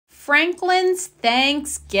Franklin's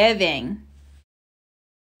Thanksgiving.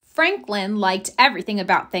 Franklin liked everything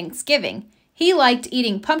about Thanksgiving. He liked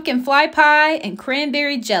eating pumpkin fly pie and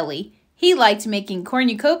cranberry jelly. He liked making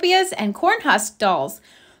cornucopias and corn husk dolls.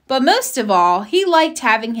 But most of all, he liked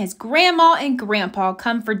having his grandma and grandpa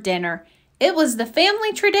come for dinner. It was the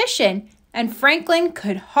family tradition, and Franklin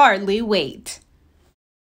could hardly wait.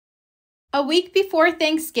 A week before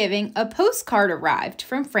Thanksgiving, a postcard arrived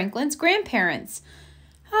from Franklin's grandparents.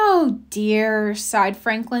 "Oh dear," sighed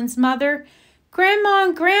Franklin's mother. "Grandma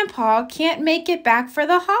and Grandpa can't make it back for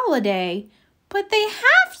the holiday." "But they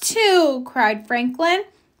have to," cried Franklin.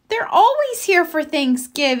 "They're always here for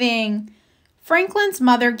Thanksgiving." Franklin's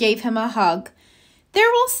mother gave him a hug. "There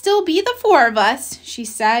will still be the four of us," she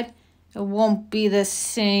said. "It won't be the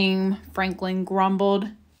same," Franklin grumbled.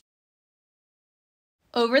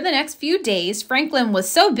 Over the next few days, Franklin was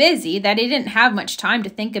so busy that he didn't have much time to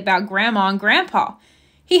think about Grandma and Grandpa.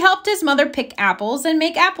 He helped his mother pick apples and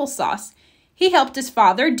make applesauce. He helped his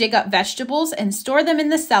father dig up vegetables and store them in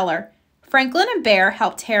the cellar. Franklin and Bear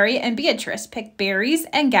helped Harry and Beatrice pick berries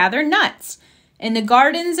and gather nuts. In the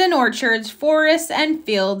gardens and orchards, forests and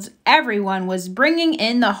fields, everyone was bringing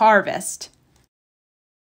in the harvest.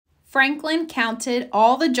 Franklin counted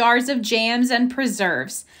all the jars of jams and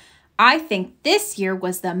preserves. "I think this year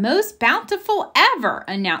was the most bountiful ever,"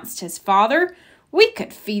 announced his father. "We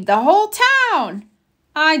could feed the whole town."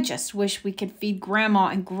 "I just wish we could feed Grandma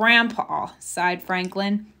and Grandpa," sighed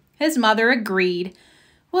Franklin. His mother agreed.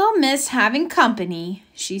 "We'll miss having company,"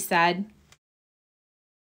 she said.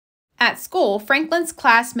 At school, Franklin's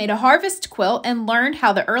class made a harvest quilt and learned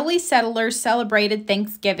how the early settlers celebrated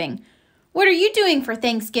Thanksgiving. "What are you doing for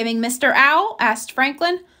Thanksgiving, Mr. Owl?" asked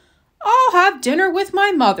Franklin. "I'll have dinner with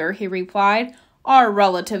my mother," he replied. "Our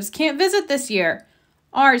relatives can't visit this year."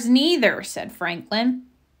 "Ours neither," said Franklin.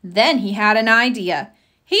 Then he had an idea.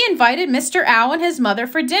 He invited Mr. Owl and his mother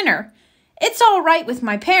for dinner. "It's all right with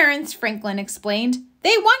my parents," Franklin explained.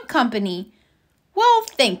 "They want company." "Well,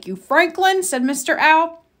 thank you, Franklin," said Mr.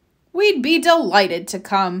 Owl. "We'd be delighted to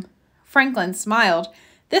come." Franklin smiled.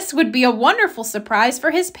 This would be a wonderful surprise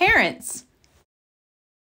for his parents.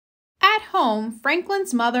 At home,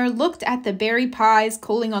 Franklin's mother looked at the berry pies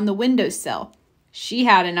cooling on the windowsill. She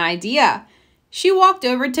had an idea. She walked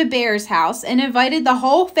over to Bear's house and invited the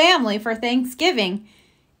whole family for Thanksgiving.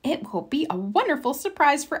 "It will be a wonderful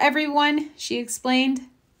surprise for everyone," she explained.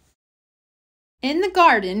 In the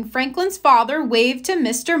garden, Franklin's father waved to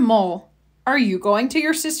Mr. Mole. "Are you going to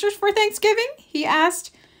your sister's for Thanksgiving?" he asked.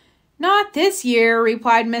 "Not this year,"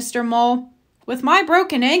 replied Mr. Mole. "With my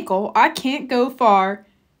broken ankle, I can't go far."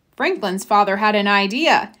 Franklin's father had an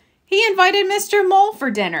idea. He invited Mr. Mole for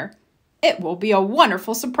dinner. "It will be a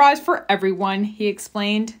wonderful surprise for everyone," he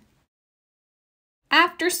explained.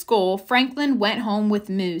 After school, Franklin went home with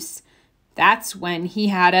Moose. That's when he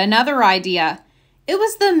had another idea. It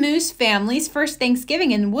was the Moose family's first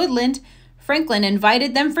Thanksgiving in Woodland. Franklin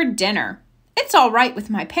invited them for dinner. "It's all right with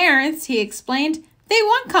my parents," he explained. "They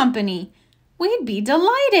want company." "We'd be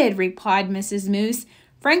delighted," replied Mrs. Moose.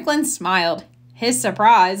 Franklin smiled. His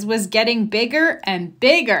surprise was getting bigger and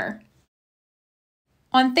bigger.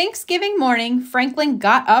 On Thanksgiving morning, Franklin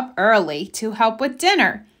got up early to help with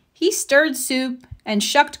dinner. He stirred soup and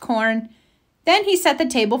shucked corn. Then he set the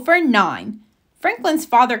table for 9. Franklin's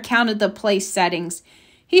father counted the place settings.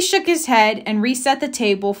 He shook his head and reset the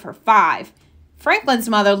table for 5. Franklin's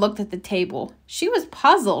mother looked at the table. She was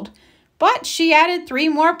puzzled, but she added 3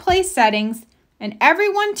 more place settings, and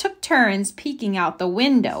everyone took turns peeking out the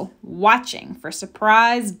window, watching for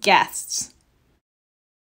surprise guests.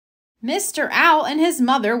 Mr. Owl and his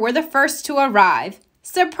mother were the first to arrive.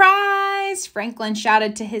 "Surprise!" Franklin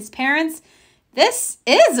shouted to his parents. "This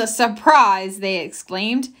is a surprise!" they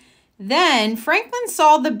exclaimed. Then Franklin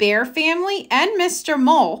saw the Bear family and Mr.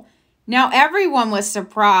 Mole. Now everyone was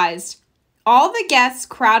surprised. All the guests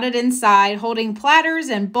crowded inside, holding platters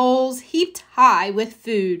and bowls heaped high with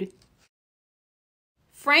food.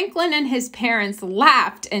 Franklin and his parents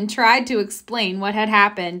laughed and tried to explain what had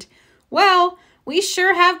happened. "Well, we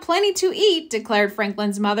sure have plenty to eat," declared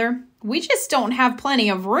Franklin's mother. "We just don't have plenty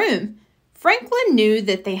of room." Franklin knew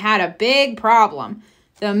that they had a big problem.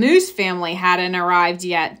 The Moose family hadn't arrived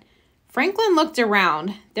yet. Franklin looked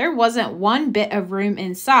around. There wasn't one bit of room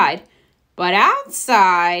inside. But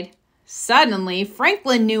outside, suddenly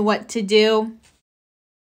Franklin knew what to do.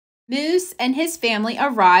 Moose and his family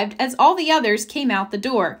arrived as all the others came out the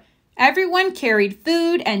door. Everyone carried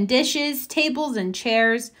food and dishes, tables and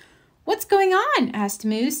chairs. "What's going on?" asked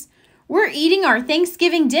Moose. "We're eating our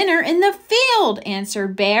Thanksgiving dinner in the field,"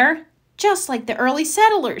 answered Bear. "Just like the early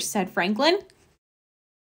settlers," said Franklin.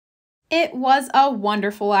 It was a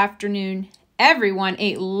wonderful afternoon. Everyone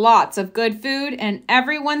ate lots of good food, and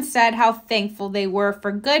everyone said how thankful they were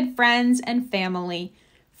for good friends and family.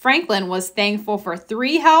 Franklin was thankful for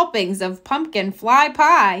 3 helpings of pumpkin fly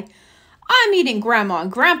pie. "I'm eating Grandma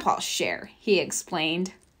and Grandpa's share," he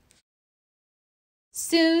explained.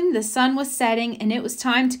 Soon the sun was setting, and it was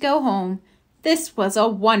time to go home. "This was a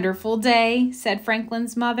wonderful day," said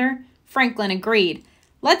Franklin's mother. Franklin agreed.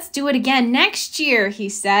 "Let's do it again next year," he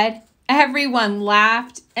said. Everyone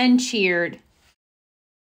laughed and cheered.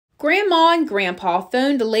 Grandma and Grandpa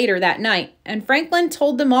phoned later that night, and Franklin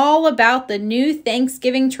told them all about the new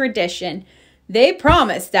Thanksgiving tradition. They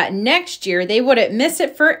promised that next year they wouldn't miss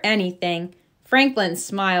it for anything. Franklin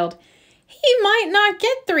smiled. He might not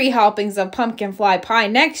get 3 helpings of pumpkin fly pie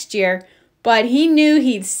next year, but he knew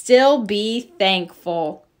he'd still be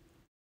thankful.